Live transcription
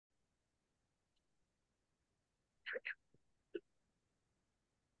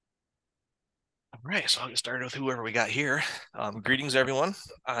All right, so I'll get started with whoever we got here. Greetings, everyone.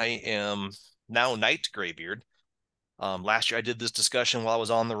 I am now Knight Greybeard. Last year I did this discussion while I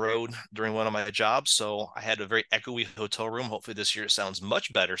was on the road during one of my jobs, so I had a very echoey hotel room. Hopefully this year it sounds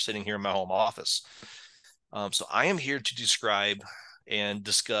much better sitting here in my home office. So I am here to describe and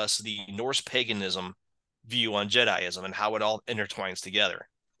discuss the Norse paganism view on Jediism and how it all intertwines together.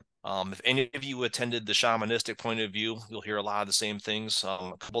 If any of you attended the shamanistic point of view, you'll hear a lot of the same things.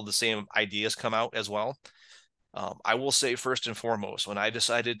 A couple of the same ideas come out as well. I will say first and foremost, when I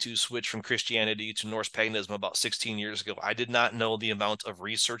decided to switch from Christianity to Norse paganism about 16 years ago, I did not know the amount of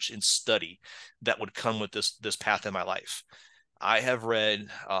research and study that would come with this path in my life. I have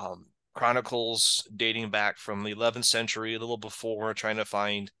read chronicles dating back from the 11th century, a little before, trying to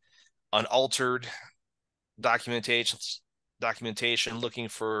find unaltered documentation looking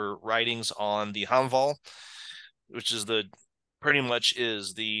for writings on the Hanval, which is the pretty much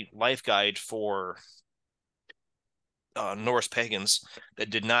is the life guide for Norse pagans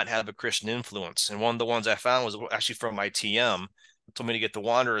that did not have a Christian influence. And one of the ones I found was actually from my TM. It told me to get the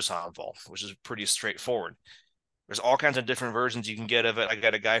Wanderer's Hanval, which is pretty straightforward. There's all kinds of different versions you can get of it. I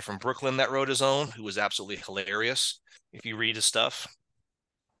got a guy from Brooklyn that wrote his own, who was absolutely hilarious if you read his stuff.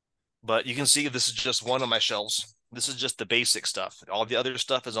 But you can see this is just one of my shelves. This is just the basic stuff. All the other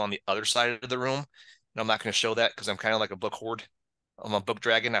stuff is on the other side of the room. And I'm not going to show that because I'm kind of like a book hoard. I'm a book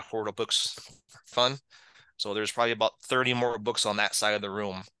dragon. I hoard books for fun. So there's probably about 30 more books on that side of the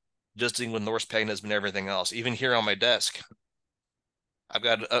room, just dealing with Norse paganism and everything else. Even here on my desk, I've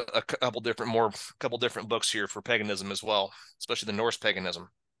got a couple different books here for paganism as well, especially the Norse paganism.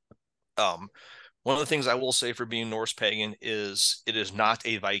 Um, One of the things I will say for being Norse pagan is it is not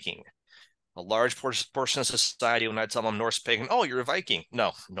a Viking. A large portion of society, when I tell them I'm Norse pagan, oh, you're a Viking.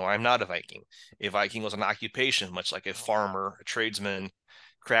 No, no, I'm not a Viking. A Viking was an occupation, much like a farmer, a tradesman,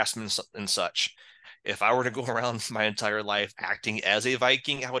 craftsman, and such. If I were to go around my entire life acting as a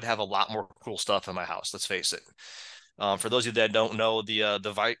Viking, I would have a lot more cool stuff in my house. Let's face it. For those of you that don't know, the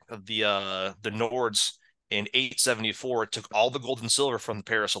Nords in 874 took all the gold and silver from the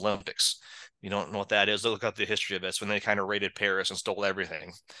Paris Olympics. You don't know what that is? Look up the history of this when they kind of raided Paris and stole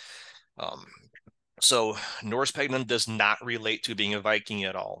everything. Um, so Norse paganism does not relate to being a Viking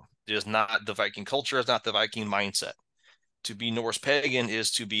at all. It is not the Viking culture, it's not the Viking mindset. To be Norse pagan is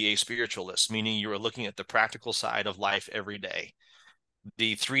to be a spiritualist, meaning you are looking at the practical side of life every day.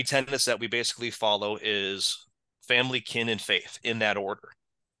 The three tenets that we basically follow is family, kin, and faith in that order.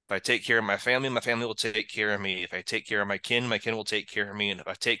 If I take care of my family will take care of me. If I take care of my kin will take care of me. And if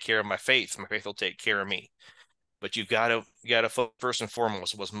I take care of my faith will take care of me. But you gotta first and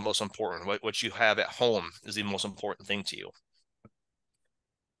foremost what's most important. What you have at home is the most important thing to you.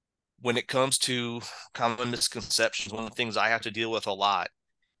 When it comes to common misconceptions, one of the things I have to deal with a lot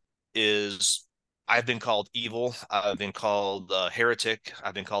is I've been called evil. I've been called heretic.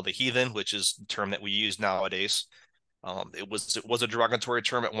 I've been called a heathen, which is the term that we use nowadays. It was a derogatory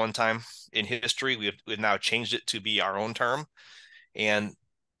term at one time in history. We've now changed it to be our own term. And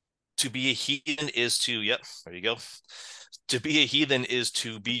to be a heathen is to, yep, there you go. To be a heathen is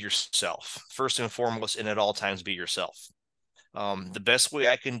to be yourself, first and foremost, and at all times be yourself. The best way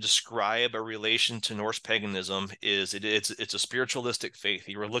I can describe a relation to Norse paganism is it's a spiritualistic faith.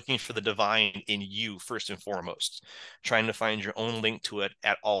 You are looking for the divine in you first and foremost, trying to find your own link to it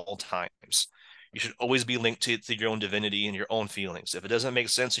at all times. You should always be linked to your own divinity and your own feelings. If it doesn't make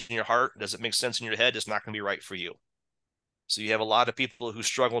sense in your heart, doesn't make sense in your head, it's not going to be right for you. So you have a lot of people who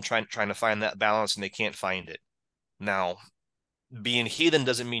struggle trying to find that balance and they can't find it. Now, being heathen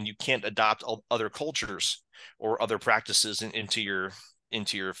doesn't mean you can't adopt other cultures or other practices into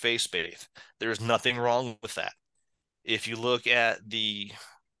your faith. There's nothing wrong with that. If you look at the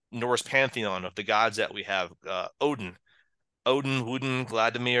Norse pantheon of the gods that we have, Odin, Woden,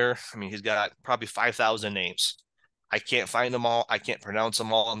 Vladimir. I mean, he's got probably 5,000 names. I can't find them all. I can't pronounce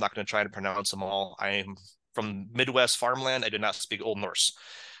them all. I'm not going to try to pronounce them all. I am from Midwest farmland. I do not speak Old Norse.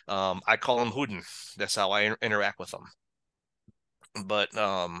 I call him Huden. That's how I interact with them. But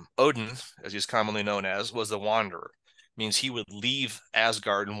Odin, as he's commonly known as, was the wanderer. Means he would leave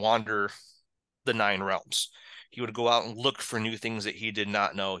Asgard and wander the nine realms. He would go out and look for new things that he did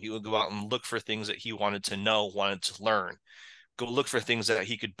not know. He would go out and look for things that he wanted to know, wanted to learn. Go look for things that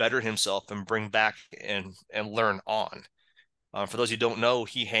he could better himself and bring back and learn on. For those who don't know,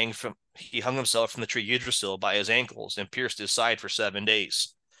 he hung himself from the tree Yggdrasil by his ankles and pierced his side for 7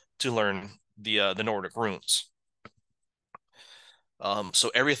 days to learn the Nordic runes.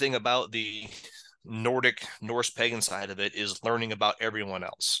 So everything about the Nordic Norse pagan side of it is learning about everyone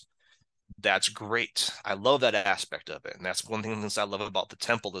else. That's great. I love that aspect of it. And that's one thing that I love about the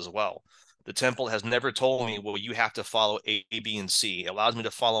temple as well. The temple has never told me, well, you have to follow A, B, and C. It allows me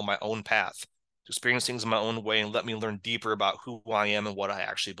to follow my own path, to experience things in my own way, and let me learn deeper about who I am and what I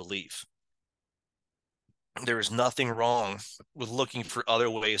actually believe. There is nothing wrong with looking for other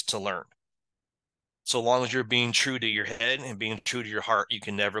ways to learn. So long as you're being true to your head and being true to your heart, you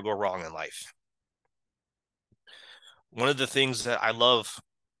can never go wrong in life. One of the things that I love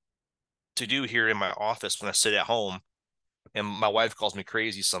to do here in my office when I sit at home, and my wife calls me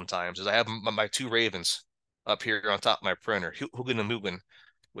crazy sometimes, is I have my two ravens up here on top of my printer, Hugin and Mugen,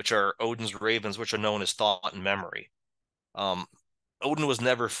 which are Odin's ravens, which are known as thought and memory. Um, Odin was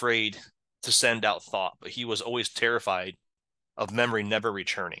never afraid to send out thought, but he was always terrified of memory never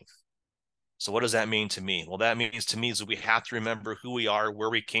returning. So what does that mean to me? Well, that means to me is that we have to remember who we are, where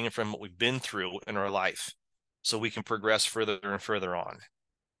we came from, what we've been through in our life, so we can progress further and further on.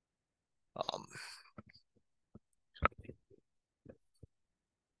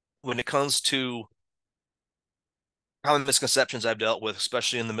 When it comes to common misconceptions I've dealt with,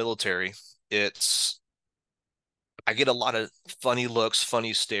 especially in the military, I get a lot of funny looks,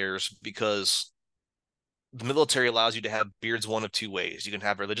 funny stares, because the military allows you to have beards one of two ways. You can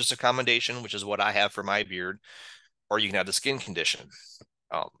have religious accommodation, which is what I have for my beard, or you can have the skin condition.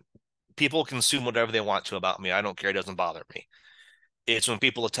 Um, People consume whatever they want to about me. I don't care. It doesn't bother me. It's when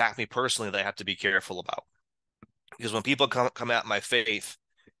people attack me personally that I have to be careful about. Because when people come at my faith,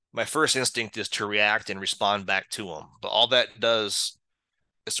 my first instinct is to react and respond back to them. But all that does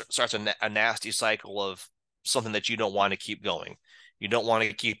is starts a nasty cycle of something that you don't want to keep going. You don't want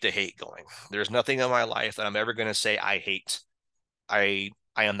to keep the hate going. There's nothing in my life that I'm ever going to say I hate. I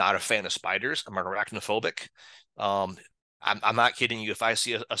am not a fan of spiders. I'm arachnophobic. Um, I'm not kidding you. If I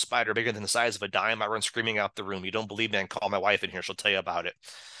see a spider bigger than the size of a dime, I run screaming out the room. You don't believe me? And call my wife in here. She'll tell you about it.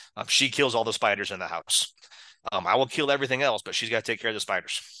 She kills all the spiders in the house. I will kill everything else, but she's got to take care of the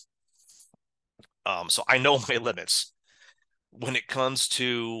spiders. So I know my limits when it comes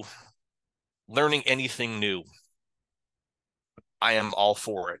to learning anything new. I am all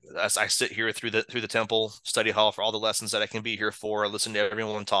for it. As I sit here through the temple study hall for all the lessons that I can be here for, listen to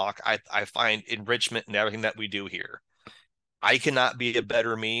everyone talk. I find enrichment in everything that we do here. I cannot be a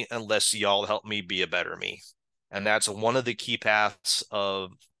better me unless y'all help me be a better me. And that's one of the key paths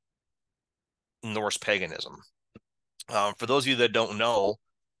of Norse paganism. For those of you that don't know,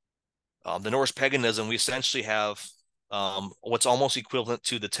 the Norse paganism, we essentially have what's almost equivalent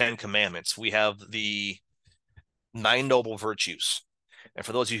to the 10 Commandments. We have the 9 noble virtues. And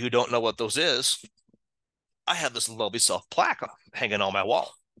for those of you who don't know what those is, I have this lovely self plaque hanging on my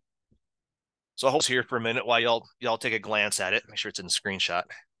wall. So I'll hold here for a minute while y'all take a glance at it. Make sure it's in the screenshot.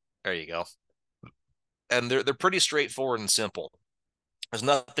 There you go. And they're pretty straightforward and simple. There's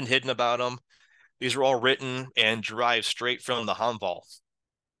nothing hidden about them. These are all written and derived straight from the Hanval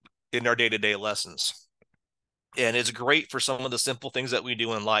in our day-to-day lessons. And it's great for some of the simple things that we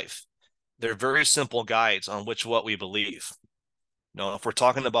do in life. They're very simple guides on what we believe. If we're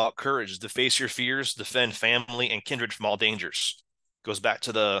talking about courage, to face your fears, defend family and kindred from all dangers. Goes back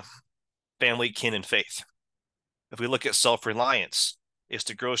to the family, kin, and faith. If we look at self-reliance, is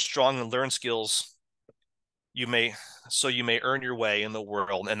to grow strong and learn skills you may earn your way in the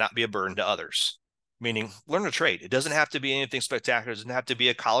world and not be a burden to others. Meaning, learn a trade. It doesn't have to be anything spectacular. It doesn't have to be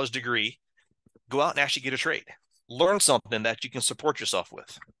a college degree. Go out and actually get a trade. Learn something that you can support yourself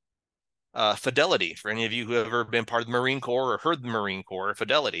with. Fidelity, for any of you who have ever been part of the Marine Corps or heard the Marine Corps,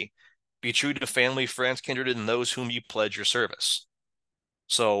 fidelity. Be true to family, friends, kindred, and those whom you pledge your service.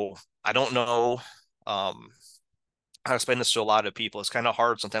 So I don't know how to explain this to a lot of people. It's kind of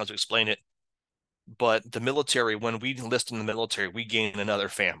hard sometimes to explain it. But the military, when we enlist in the military, we gain another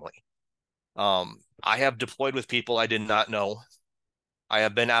family. I have deployed with people I did not know. I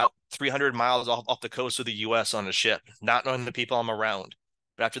have been out 300 miles off the coast of the U.S. on a ship, not knowing the people I'm around.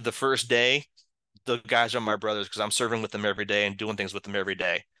 But after the first day, the guys are my brothers because I'm serving with them every day and doing things with them every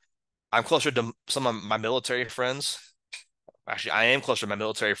day. I'm closer to some of my military friends. Actually, I am closer to my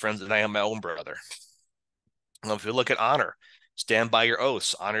military friends than I am my own brother. If you look at honor, stand by your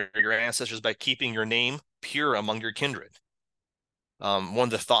oaths, honor your ancestors by keeping your name pure among your kindred. One of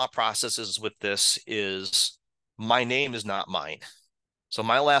the thought processes with this is my name is not mine. So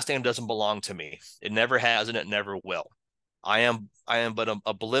my last name doesn't belong to me. It never has and it never will. I am but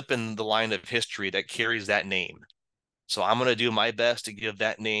a blip in the line of history that carries that name. So I'm going to do my best to give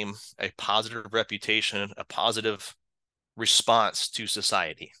that name a positive reputation, a positive response to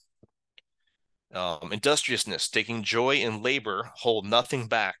society. Industriousness, taking joy in labor, hold nothing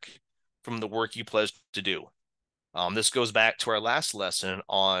back from the work you pledge to do. This goes back to our last lesson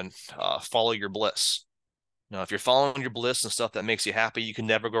on follow your bliss. Now, if you're following your bliss and stuff that makes you happy, you can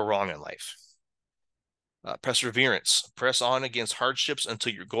never go wrong in life. Perseverance. Press on against hardships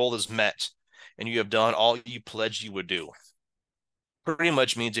until your goal is met and you have done all you pledged you would do. Pretty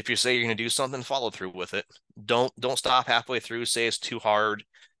much means if you say you're going to do something, follow through with it. Don't stop halfway through, say it's too hard,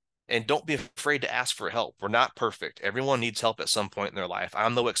 and don't be afraid to ask for help. We're not perfect. Everyone needs help at some point in their life.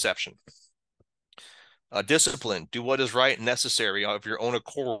 I'm no exception. Discipline. Do what is right and necessary of your own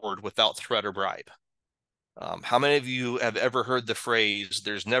accord without threat or bribe. How many of you have ever heard the phrase,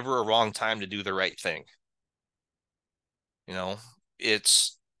 there's never a wrong time to do the right thing? You know,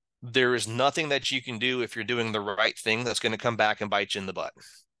 there is nothing that you can do if you're doing the right thing that's going to come back and bite you in the butt.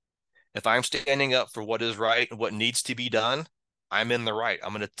 If I'm standing up for what is right and what needs to be done, I'm in the right.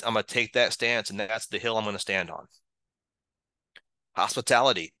 I'm gonna take that stance, and that's the hill I'm gonna stand on.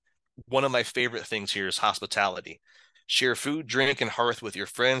 Hospitality. One of my favorite things here is hospitality. Share food, drink, and hearth with your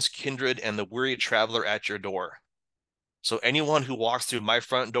friends, kindred, and the weary traveler at your door. So anyone who walks through my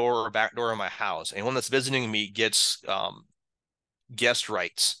front door or back door of my house, anyone that's visiting me gets guest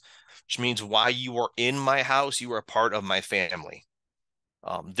rights, which means while you are in my house, you are part of my family.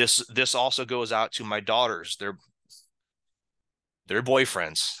 This also goes out to my daughters. Their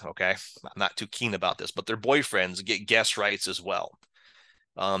boyfriends, okay? I'm not too keen about this, but their boyfriends get guest rights as well.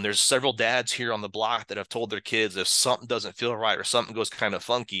 There's several dads here on the block that have told their kids if something doesn't feel right or something goes kind of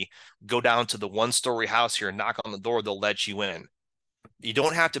funky, go down to the one-story house here and knock on the door, they'll let you in. You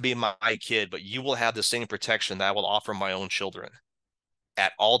don't have to be my kid, but you will have the same protection that I will offer my own children.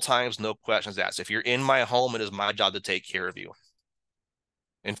 At all times, no questions asked. If you're in my home, it is my job to take care of you.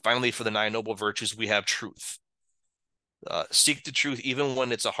 And finally, for the 9 noble virtues, we have truth. Seek the truth even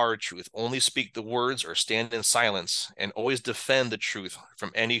when it's a hard truth. Only speak the words or stand in silence, and always defend the truth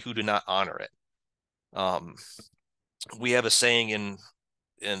from any who do not honor it. We have a saying in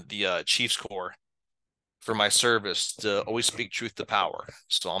the Chiefs Corps for my service to always speak truth to power.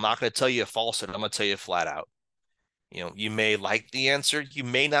 So I'm not going to tell you a falsehood. I'm going to tell you flat out. You know, you may like the answer, you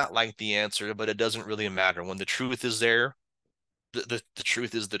may not like the answer, but it doesn't really matter. When the truth is there, the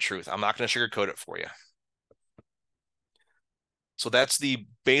truth is the truth. I'm not going to sugarcoat it for you. So that's the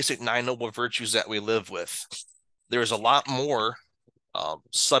basic 9 noble virtues that we live with. There's a lot more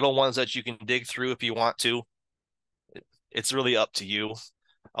subtle ones that you can dig through if you want to. It's really up to you.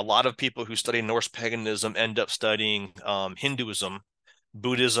 A lot of people who study Norse paganism end up studying Hinduism,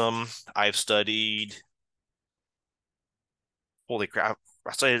 Buddhism. I've studied, holy crap,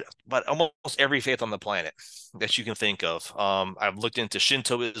 I studied about almost every faith on the planet that you can think of. I've looked into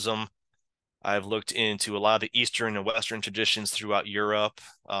Shintoism. I've looked into a lot of the Eastern and Western traditions throughout Europe.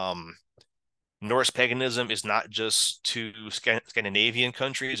 Norse paganism is not just to Scandinavian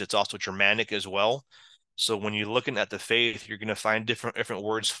countries, it's also Germanic as well. So when you're looking at the faith, you're going to find different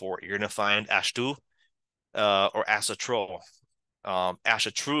words for it. You're going to find Ashtu or Asatro.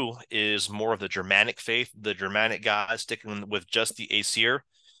 Asatru is more of the Germanic faith, the Germanic gods sticking with just the Aesir.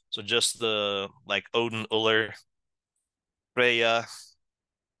 So just the like Odin, Uller, Freya,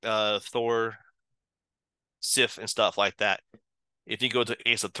 Thor, Sif, and stuff like that. If you go to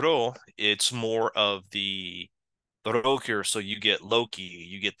Asatro, it's more of the Rokir, so you get Loki,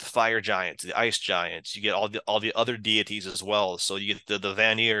 you get the fire giants, the ice giants, you get all the other deities as well. So you get the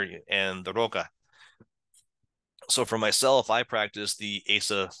Vanir and the Roka. So for myself, I practice the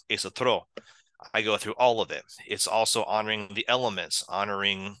Asatro. I go through all of it. It's also honoring the elements,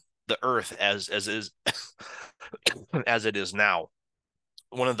 honoring the earth as is as it is now.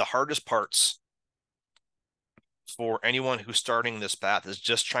 One of the hardest parts for anyone who's starting this path is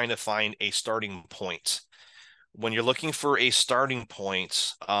just trying to find a starting point. When you're looking for a starting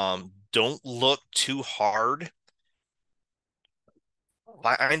point, don't look too hard.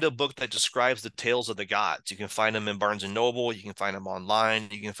 Find a book that describes the tales of the gods. You can find them in Barnes and Noble. You can find them online.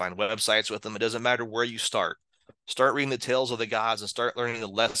 You can find websites with them. It doesn't matter where you start. Start reading the tales of the gods and start learning the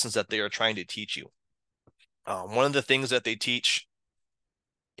lessons that they are trying to teach you. One of the things that they teach,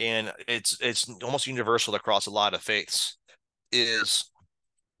 and it's almost universal across a lot of faiths, is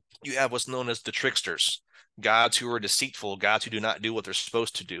you have what's known as the tricksters, gods who are deceitful, gods who do not do what they're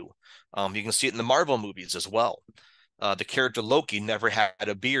supposed to do. You can see it in the Marvel movies as well. The character Loki never had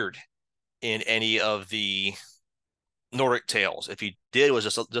a beard in any of the Nordic tales. If he did, it was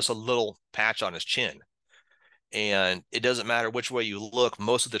just a little patch on his chin. And it doesn't matter which way you look,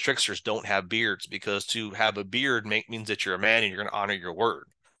 most of the tricksters don't have beards, because to have a beard means that you're a man and you're going to honor your word.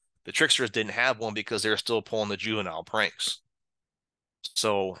 The tricksters didn't have one because they're still pulling the juvenile pranks.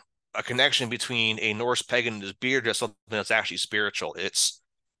 So a connection between a Norse pagan and his beard is something that's actually spiritual. It's,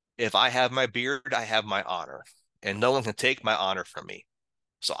 if I have my beard, I have my honor. and no one can take my honor from me.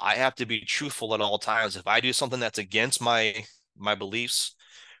 So I have to be truthful at all times. If I do something that's against my beliefs,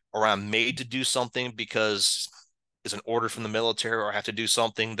 or I'm made to do something because it's an order from the military, or I have to do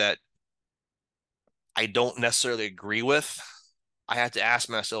something that I don't necessarily agree with, I have to ask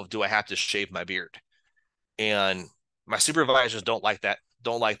myself, do I have to shave my beard? And my supervisors don't like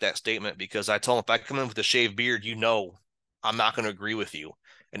that statement, because I tell them, if I come in with a shaved beard, I'm not going to agree with you.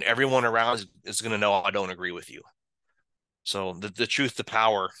 And everyone around is going to know I don't agree with you. So the truth to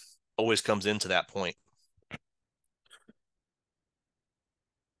power always comes into that point.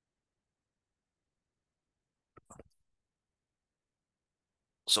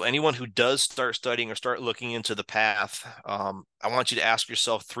 So anyone who does start studying or start looking into the path, I want you to ask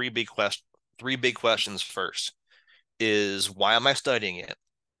yourself three big questions first. Is, why am I studying it?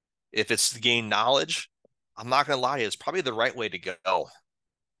 If it's to gain knowledge, I'm not going to lie to you, it's probably the right way to go.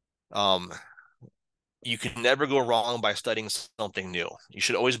 Um, you can never go wrong by studying something new. You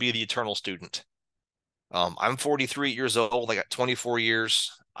should always be the eternal student. I'm 43 years old. I got 24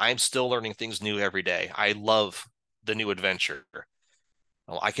 years. I'm still learning things new every day. I love the new adventure.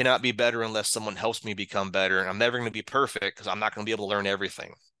 I cannot be better unless someone helps me become better. I'm never going to be perfect because I'm not going to be able to learn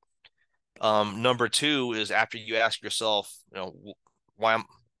everything. Number two is, after you ask yourself, why I'm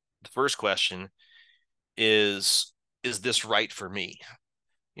the first question is this right for me?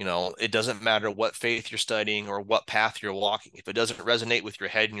 It doesn't matter what faith you're studying or what path you're walking. If it doesn't resonate with your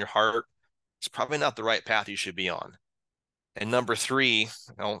head and your heart, it's probably not the right path you should be on. And number three,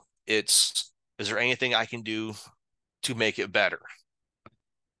 is there anything I can do to make it better?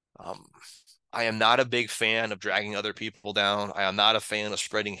 Um, I am not a big fan of dragging other people down. I am not a fan of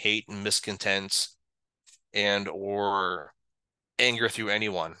spreading hate and miscontents and or anger through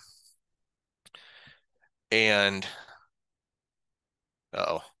anyone. And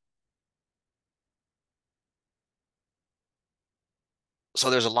oh, so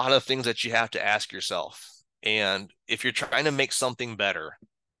there's a lot of things that you have to ask yourself. And if you're trying to make something better,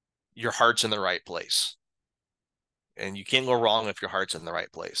 your heart's in the right place. And you can't go wrong if your heart's in the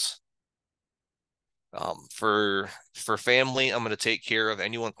right place. For family, I'm going to take care of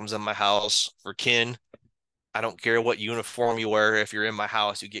anyone comes in my house. For kin, I don't care what uniform you wear. If you're in my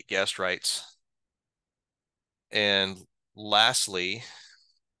house, you get guest rights. And lastly,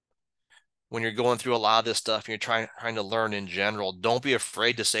 when you're going through a lot of this stuff and you're trying to learn in general, don't be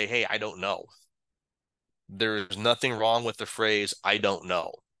afraid to say, "Hey, I don't know." There's nothing wrong with the phrase "I don't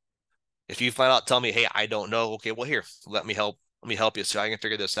know." If you find out, tell me, "Hey, I don't know." Okay, well, here, let me help you so I can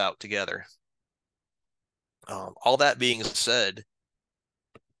figure this out together. All that being said,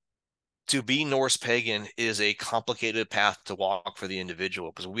 to be Norse pagan is a complicated path to walk for the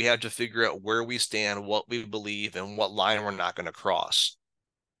individual, because we have to figure out where we stand, what we believe, and what line we're not going to cross.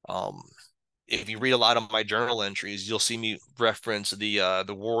 Um, if you read a lot of my journal entries, you'll see me reference the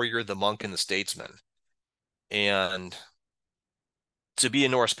warrior, the monk, and the statesman. And to be a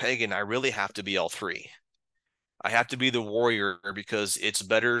Norse pagan, I really have to be all three. I have to be the warrior because it's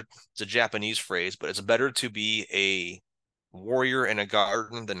better. It's a Japanese phrase, but it's better to be a warrior in a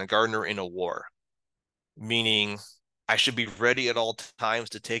garden than a gardener in a war. Meaning, I should be ready at all times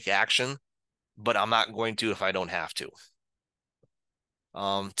to take action, but I'm not going to if I don't have to.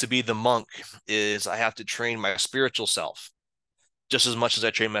 To be the monk is, I have to train my spiritual self just as much as I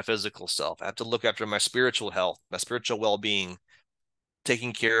train my physical self. I have to look after my spiritual health, my spiritual well-being,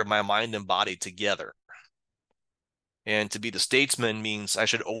 taking care of my mind and body together. And to be the statesman means I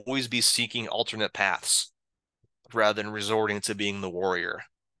should always be seeking alternate paths rather than resorting to being the warrior.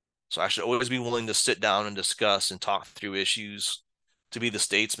 So I should always be willing to sit down and discuss and talk through issues, to be the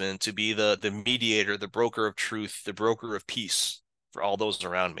statesman, to be the mediator, the broker of truth, the broker of peace for all those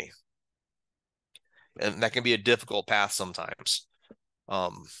around me. And that can be a difficult path sometimes.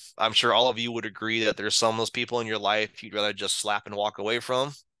 Um, I'm sure all of you would agree that there's some of those people in your life you'd rather just slap and walk away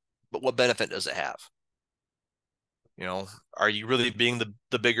from, but what benefit does it have? Are you really being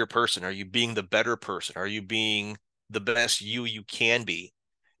the bigger person? Are you being the better person? Are you being the best you can be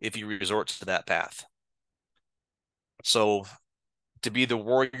if you resort to that path? So to be the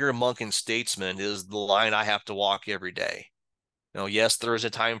warrior, monk, and statesman is the line I have to walk every day. Yes, there is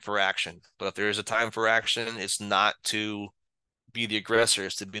a time for action, but if there is a time for action, it's not to be the aggressor,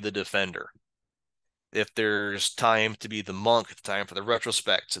 it's to be the defender. If there's time to be the monk, it's time for the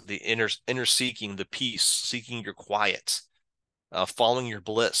retrospect, the inner seeking, the peace, seeking your quiet, following your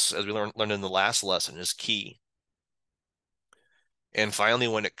bliss, as we learned in the last lesson, is key. And finally,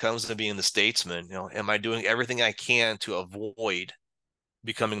 when it comes to being the statesman, am I doing everything I can to avoid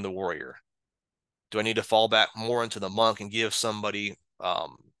becoming the warrior? Do I need to fall back more into the monk and give somebody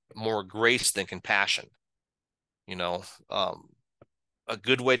more grace than compassion? You know, a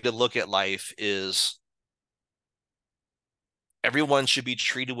good way to look at life is everyone should be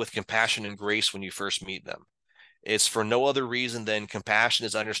treated with compassion and grace when you first meet them. It's for no other reason than compassion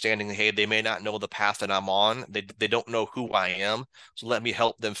is understanding, hey, they may not know the path that I'm on. They don't know who I am. So let me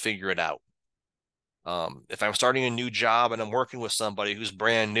help them figure it out. If I'm starting a new job and I'm working with somebody who's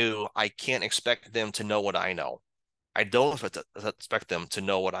brand new, I can't expect them to know what I know. I don't expect them to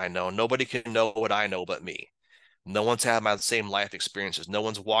know what I know. Nobody can know what I know but me. No one's had my same life experiences. No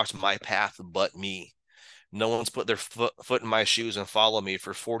one's walked my path but me. No one's put their foot in my shoes and followed me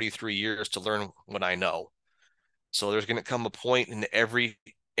for 43 years to learn what I know. So there's going to come a point in every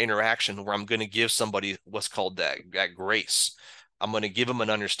interaction where I'm going to give somebody what's called that grace. I'm going to give them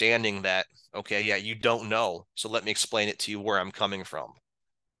an understanding that, okay, yeah, you don't know. So let me explain it to you where I'm coming from.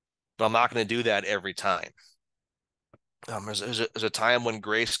 But I'm not going to do that every time. There's a time when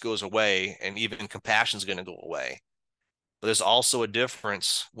grace goes away and even compassion is going to go away. But there's also a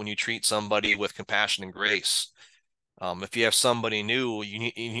difference when you treat somebody with compassion and grace. If you have somebody new, you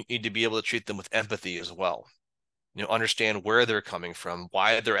need to be able to treat them with empathy as well. You know, understand where they're coming from,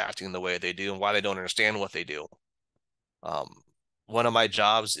 why they're acting the way they do, and why they don't understand what they do. Um, one of my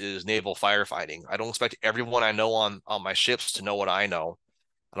jobs is naval firefighting. I don't expect everyone I know on my ships to know what I know.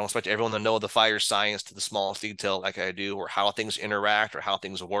 I don't expect everyone to know the fire science to the smallest detail like I do, or how things interact or how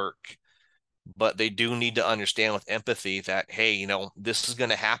things work. But they do need to understand with empathy that, hey, you know, this is going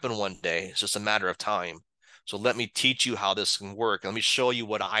to happen one day. It's just a matter of time. So let me teach you how this can work. Let me show you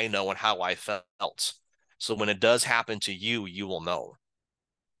what I know and how I felt. So when it does happen to you, you will know.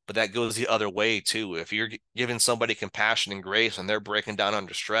 But that goes the other way too. If you're giving somebody compassion and grace and they're breaking down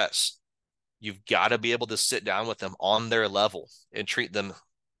under stress, you've got to be able to sit down with them on their level and treat them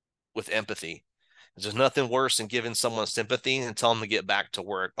with empathy. There's nothing worse than giving someone sympathy and telling them to get back to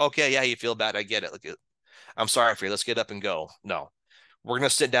work. Okay, yeah, you feel bad. I get it. Like, I'm sorry for you. Let's get up and go. No, we're going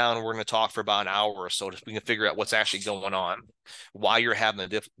to sit down and we're going to talk for about an hour or so so we can figure out what's actually going on, why you're having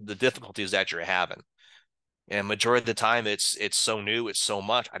the difficulties that you're having. And majority of the time, it's so new, it's so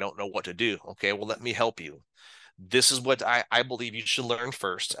much. I don't know what to do. Okay, well, let me help you. This is what I believe you should learn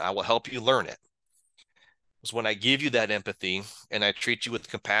first. I will help you learn it. Because when I give you that empathy and I treat you with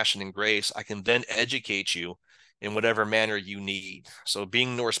compassion and grace, I can then educate you in whatever manner you need. So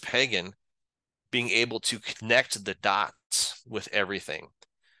being Norse pagan, being able to connect the dots with everything.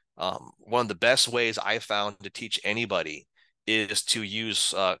 One of the best ways I found to teach anybody is to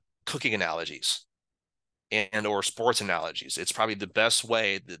use cooking analogies and or sports analogies. It's probably the best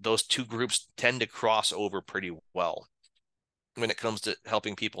way that those two groups tend to cross over pretty well when it comes to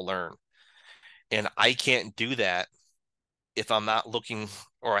helping people learn. And I can't do that if I'm not looking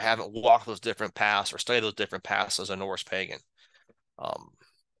or I haven't walked those different paths or studied those different paths as a Norse pagan. Um,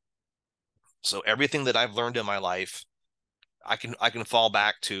 so everything that I've learned in my life, I can fall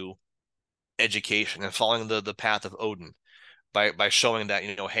back to education and following the path of Odin by showing that,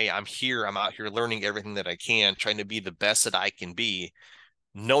 you know, hey, I'm here, I'm out here learning everything that I can, trying to be the best that I can be,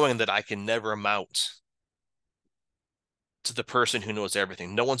 knowing that I can never amount to the person who knows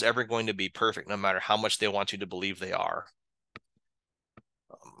everything. No one's ever going to be perfect, no matter how much they want you to believe they are.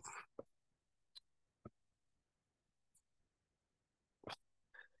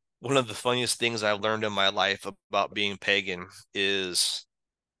 One of the funniest things I've learned in my life about being pagan is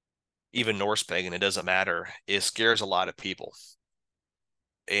even Norse pagan, it doesn't matter. It scares a lot of people.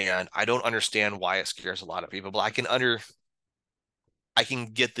 And I don't understand why it scares a lot of people, but I can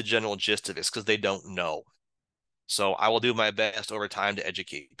get the general gist of it because they don't know. So I will do my best over time to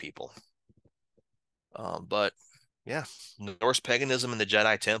educate people. But yeah, Norse paganism and the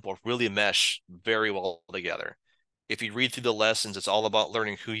Jedi Temple really mesh very well together. If you read through the lessons, it's all about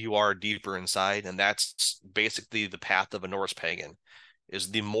learning who you are deeper inside, and that's basically the path of a Norse pagan. Is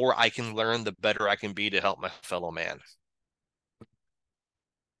the more I can learn, the better I can be to help my fellow man.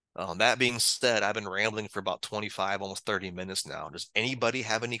 That being said, I've been rambling for about 25, almost 30 minutes now. Does anybody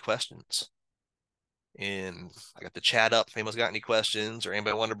have any questions? And I got the chat up. If anyone's got any questions or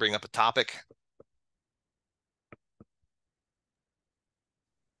anybody want to bring up a topic?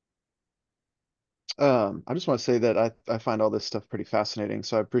 I just want to say that I find all this stuff pretty fascinating.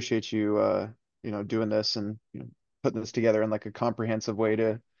 So I appreciate you doing this and putting this together in like a comprehensive way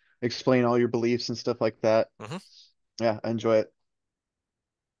to explain all your beliefs and stuff like that. Mm-hmm. Yeah, I enjoy it.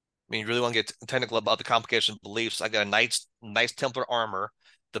 I mean, you really want to get technical about the complication of beliefs. I got a Knights Templar armor,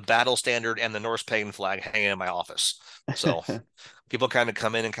 the battle standard, and the Norse pagan flag hanging in my office. So people kind of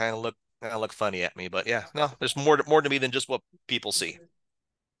come in and kind of look funny at me. But yeah, no, there's more to me than just what people see.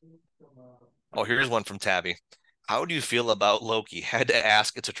 Oh, here's one from Tabby. How do you feel about Loki? Had to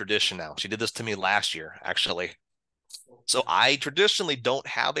ask. It's a tradition now. She did this to me last year, actually. So I traditionally don't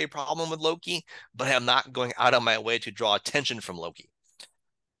have a problem with Loki, but I'm not going out of my way to draw attention from Loki.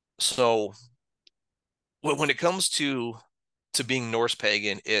 So when it comes to being Norse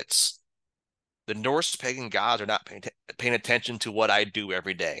pagan, it's the Norse pagan gods are not paying attention to what I do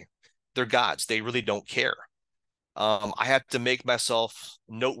every day. They're gods. They really don't care. I have to make myself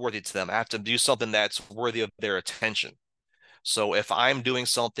noteworthy to them. I have to do something that's worthy of their attention. So if I'm doing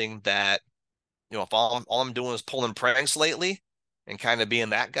something that, if all I'm doing is pulling pranks lately and kind of being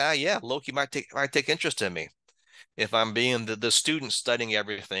that guy, yeah, Loki might take interest in me. If I'm being the student studying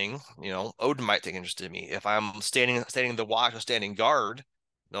everything, Odin might take interest in me. If I'm standing the watch or standing guard,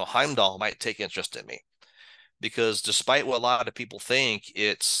 Heimdall might take interest in me. Because despite what a lot of people think,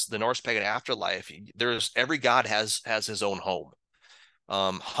 it's the Norse pagan afterlife. There's every god has his own home.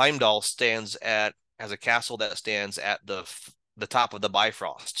 Heimdall stands at has a castle that stands at the top of the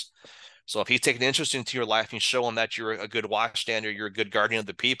Bifrost. So if he's taking an interest into your life and showing that you're a good watchstander, you're a good guardian of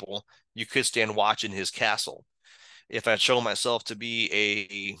the people, you could stand watch in his castle. If I show myself to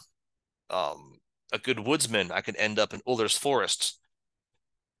be a good woodsman, I could end up in Uller's forest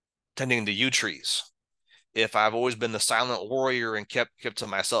tending the yew trees. If I've always been the silent warrior and kept to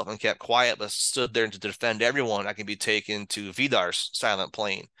myself and kept quiet, but stood there to defend everyone, I can be taken to Vidar's silent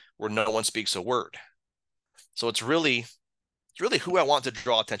plain where no one speaks a word. So it's really who I want to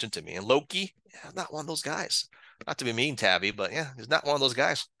draw attention to me. And Loki, yeah, not one of those guys. Not to be mean, Tabby, but yeah, he's not one of those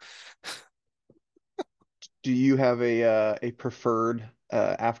guys. Do you have a preferred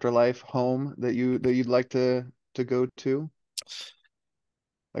afterlife home that you'd like to go to?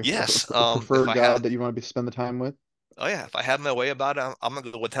 Like Yes, a if preferred I god have, that you want to be spend the time with? oh yeah, if I have my way about it, I'm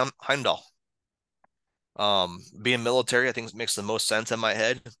gonna go with Heimdall. Being military, I think makes the most sense in my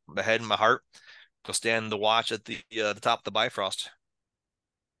head and my heart. Go stand the watch at the top of the Bifrost.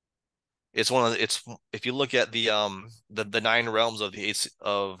 It's if you look at the nine realms of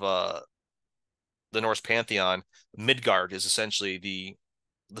the Norse pantheon, Midgard is essentially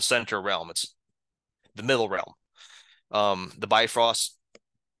the center realm. It's the middle realm. The Bifrost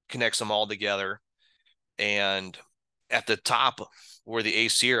connects them all together, and at the top where the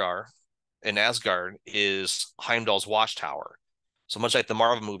Aesir are in Asgard is Heimdall's watchtower. So much like the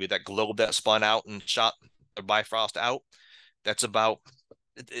Marvel movie, that globe that spun out and shot the Bifrost out, that's about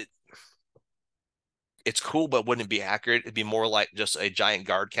it, it's cool, but wouldn't be accurate. It'd be more like just a giant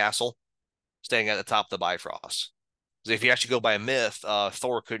guard castle staying at the top of the Bifrost. Because if you actually go by myth,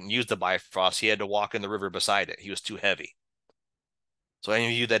 Thor couldn't use the Bifrost. He had to walk in the river beside it. He was too heavy. So any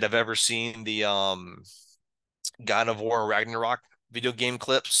of you that have ever seen the God of War Ragnarok video game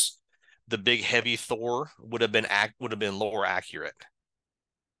clips, the big heavy Thor would have been lore accurate,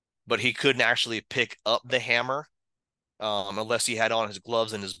 but he couldn't actually pick up the hammer unless he had on his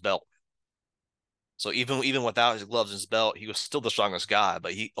gloves and his belt. So even without his gloves and his belt, he was still the strongest guy,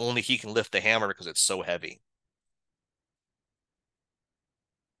 but he can lift the hammer because it's so heavy.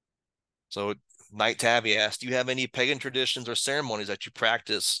 So Knight Tabby asked, do you have any pagan traditions or ceremonies that you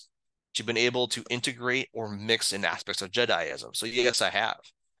practice that you've been able to integrate or mix in aspects of Jediism? So yes, I have.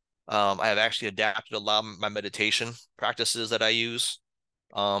 I have actually adapted a lot of my meditation practices that I use.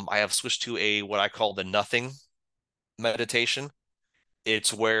 I have switched to a what I call the nothing meditation.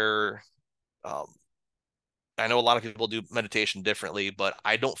 It's where um, I know a lot of people do meditation differently, but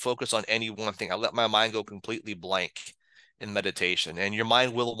I don't focus on any one thing. I let my mind go completely blank in meditation, and your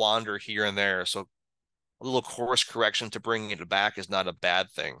mind will wander here and there. So a little course correction to bring it back is not a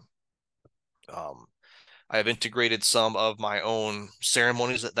bad thing. Um, I have integrated some of my own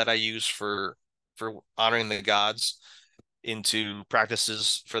ceremonies that I use for honoring the gods into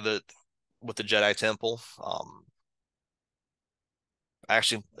practices for the with the Jedi Temple.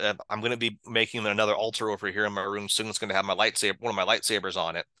 I'm going to be making another altar over here in my room soon. It's going to have one of my lightsabers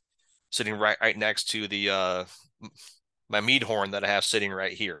on it, sitting right next to the my mead horn that I have sitting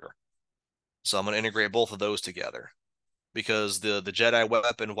right here. So I'm going to integrate both of those together because the Jedi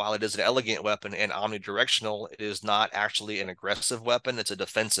weapon, while it is an elegant weapon and omnidirectional, it is not actually an aggressive weapon. It's a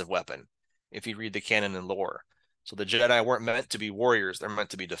defensive weapon. If you read the canon and lore, so the Jedi weren't meant to be warriors; they're meant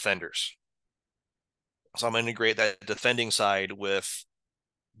to be defenders. So I'm going to integrate that defending side with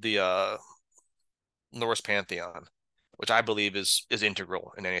the Norse pantheon, which I believe is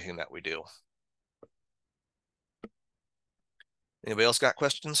integral in anything that we do. Anybody else got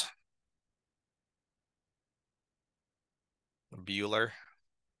questions? Bueller.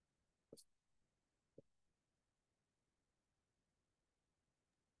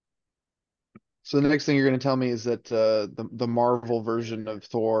 So the next thing you're going to tell me is that the Marvel version of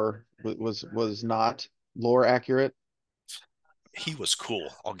Thor was not lore accurate. he was cool.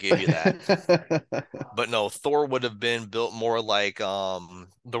 I'll give you that. But no, Thor would have been built more like the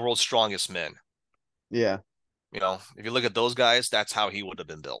world's strongest men. Yeah. You know, if you look at those guys, that's how he would have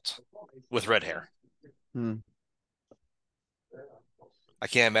been built with red hair. Hmm. I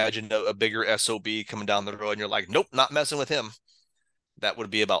can't imagine a bigger SOB coming down the road and you're like, nope, not messing with him. That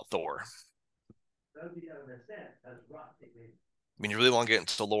would be about Thor. I mean, you really want to get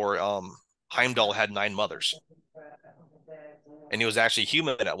into the lore. Heimdall had 9 mothers, and he was actually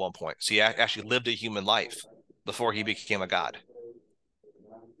human at one point. So he actually lived a human life before he became a god.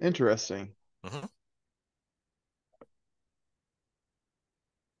 Interesting. Mm-hmm.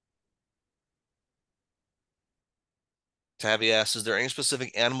 Tabby asks, is there any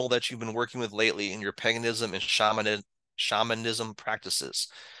specific animal that you've been working with lately in your paganism and shamanism practices?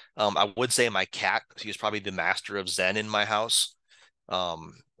 I would say my cat. He's probably the master of Zen in my house.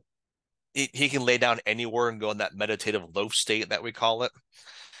 Um, he can lay down anywhere and go in that meditative loaf state that we call it.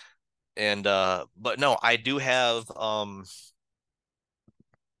 And but no, I do have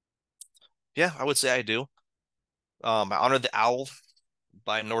yeah, I would say I do. I honor the owl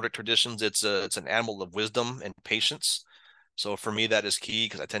by Nordic traditions. It's an animal of wisdom and patience. So for me, that is key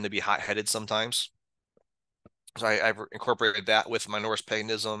because I tend to be hot-headed sometimes. So I've incorporated that with my Norse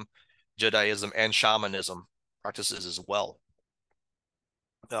paganism, Jediism, and shamanism practices as well.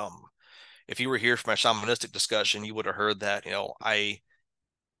 Um, if you were here for my shamanistic discussion, you would have heard that, I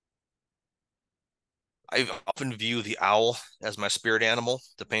often view the owl as my spirit animal,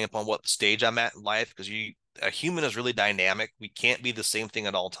 depending upon what stage I'm at in life, because a human is really dynamic. We can't be the same thing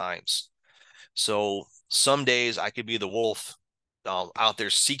at all times. So some days I could be the wolf out there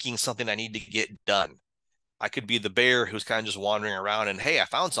seeking something I need to get done. I could be the bear who's kind of just wandering around and, hey, I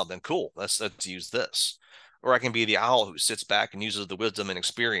found something cool. Let's use this. Or I can be the owl who sits back and uses the wisdom and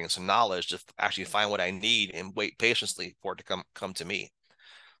experience and knowledge to actually find what I need and wait patiently for it to come to me.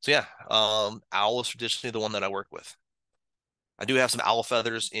 So yeah, owl is traditionally the one that I work with. I do have some owl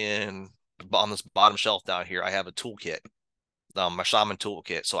feathers on this bottom shelf down here. I have a toolkit, my shaman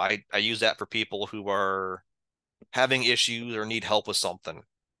toolkit. So I use that for people who are having issues or need help with something.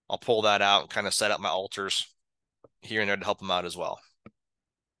 I'll pull that out and kind of set up my altars here and there to help them out as well.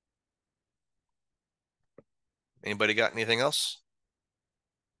 Anybody got anything else?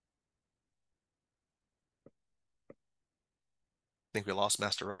 I think we lost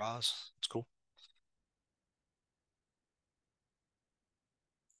Master Roz. It's cool.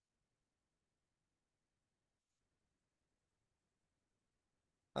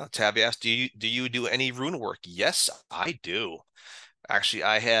 Tabby asked, do you do any rune work? Yes, I do. Actually,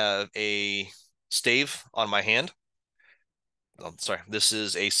 I have a stave on my hand. Oh, sorry, this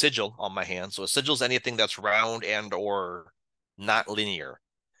is a sigil on my hand. So a sigil is anything that's round and or not linear.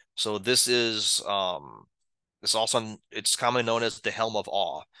 So this is it's commonly known as the Helm of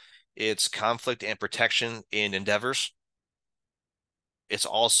Awe. It's conflict and protection in endeavors. It's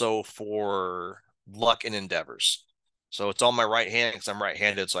also for luck in endeavors. So it's on my right hand because I'm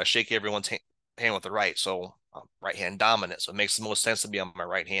right-handed. So I shake everyone's hand with the right. So I'm right hand dominant. So it makes the most sense to be on my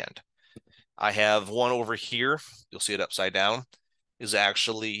right hand. I have one over here. You'll see it upside down. Is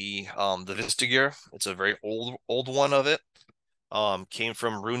actually the Vistagear. It's a very old one of it. Came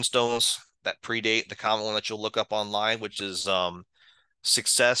from runestones that predate the common one that you'll look up online, which is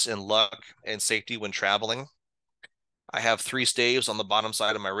success and luck and safety when traveling. I have 3 staves on the bottom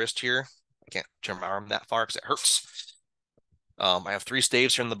side of my wrist here. I can't turn my arm that far because it hurts. I have 3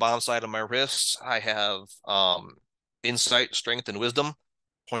 staves here on the bottom side of my wrists. I have insight, strength, and wisdom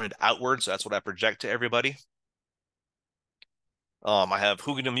pointed outward, so that's what I project to everybody. I have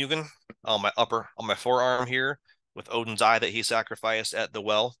Hugin and Mugen on my forearm here with Odin's eye that he sacrificed at the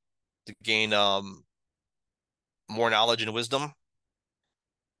well to gain more knowledge and wisdom.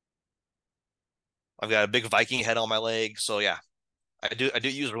 I've got a big Viking head on my leg, so yeah, I do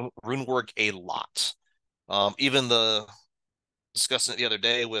use rune work a lot. Even discussing it the other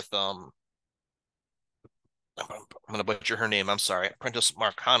day with I'm gonna butcher her name. I'm sorry, Apprentice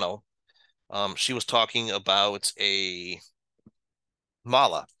Marcano. She was talking about a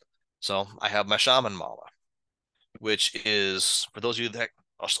mala. So I have my shaman mala, which is for those of you that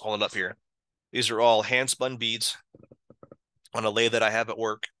I'll just hold it up here. These are all hand spun beads on a lathe that I have at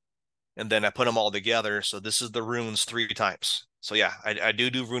work, and then I put them all together. So this is the runes 3 times. So yeah, I do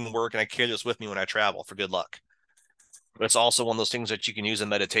rune work, and I carry this with me when I travel for good luck. But it's also one of those things that you can use in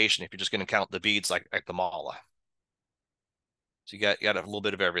meditation if you're just going to count the beads like the mala. So you got a little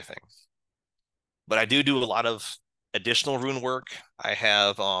bit of everything. But I do a lot of additional rune work. I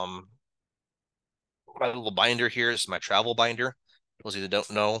have my little binder here. It's my travel binder. Those of you that don't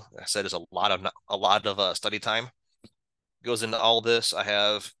know, I said it's a lot of study time. goes into all this. I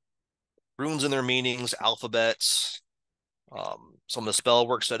have runes and their meanings, alphabets, some of the spell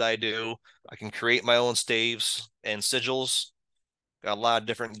works that I do. I can create my own staves and sigils. Got a lot of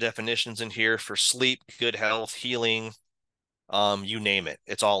different definitions in here for sleep, good health, healing, you name it.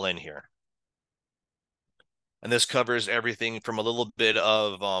 It's all in here. And this covers everything from a little bit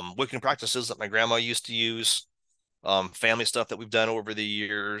of Wiccan practices that my grandma used to use, family stuff that we've done over the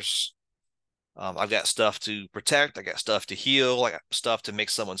years. I've got stuff to protect. I got stuff to heal. I got stuff to make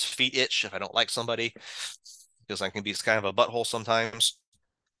someone's feet itch if I don't like somebody, because I can be kind of a butthole sometimes.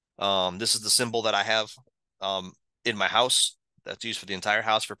 This is the symbol that I have in my house that's used for the entire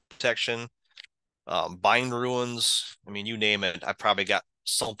house for protection. Bind ruins. I mean, you name it. I've probably got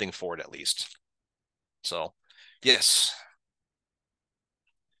something for it at least. So, yes.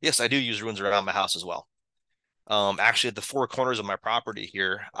 Yes, I do use runes around my house as well. Actually, at the four corners of my property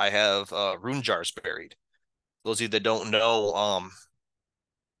here, I have rune jars buried. Those of you that don't know,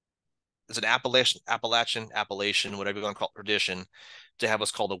 it's an Appalachian, whatever you want to call it, tradition to have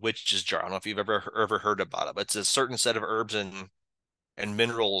what's called a witch's jar. I don't know if you've ever heard about it, but it's a certain set of herbs and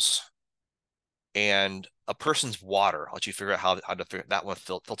minerals and a person's water. I'll let you figure out how to figure that one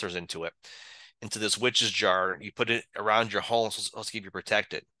filters into this witch's jar. You put it around your home, so let's keep you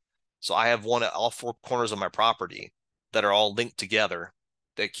protected. So I have one at all four corners of my property that are all linked together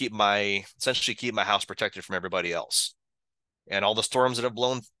that essentially keep my house protected from everybody else. And all the storms that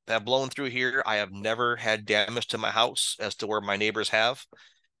have blown through here, I have never had damage to my house as to where my neighbors have.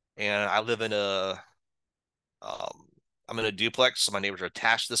 And I live in um, I'm in a duplex, so my neighbors are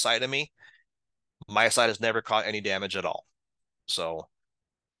attached to the side of me. My side has never caught any damage at all. So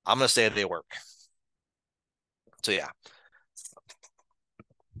I'm gonna say they work. So yeah,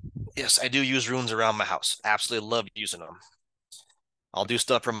 yes, I do use runes around my house. Absolutely love using them. I'll do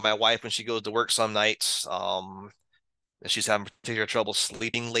stuff for my wife when she goes to work some nights. If she's having particular trouble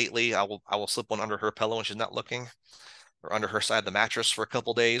sleeping lately, I will slip one under her pillow when she's not looking, or under her side of the mattress for a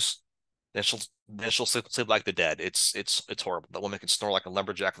couple days. Then she'll sleep like the dead. It's horrible. The woman can snore like a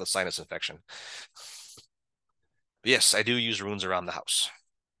lumberjack with a sinus infection. But yes, I do use runes around the house.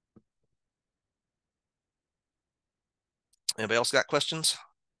 Anybody else got questions?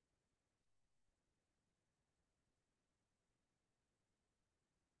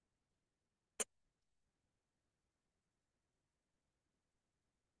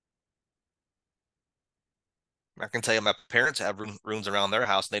 I can tell you my parents have runes around their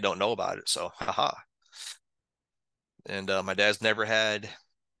house and they don't know about it. So, haha. And my dad's never had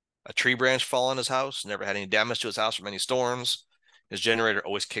a tree branch fall on his house, never had any damage to his house from any storms. His generator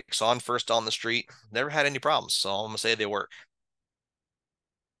always kicks on first on the street. Never had any problems. So I'm gonna say they work.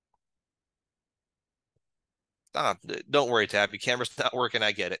 Ah, don't worry, Tab. Your camera's not working.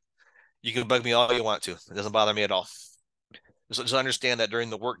 I get it. You can bug me all you want to. It doesn't bother me at all. Just understand that during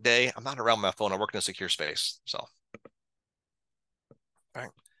the work day, I'm not around my phone. I work in a secure space. So, all right.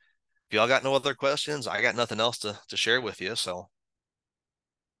 If y'all got no other questions, I got nothing else to share with you. So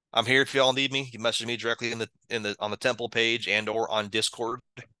I'm here if y'all need me. You message me directly in the on the temple page and or on Discord.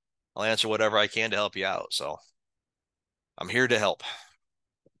 I'll answer whatever I can to help you out. So I'm here to help.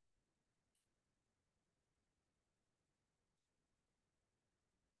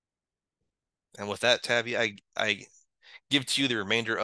 And with that, Tabby, I give to you the remainder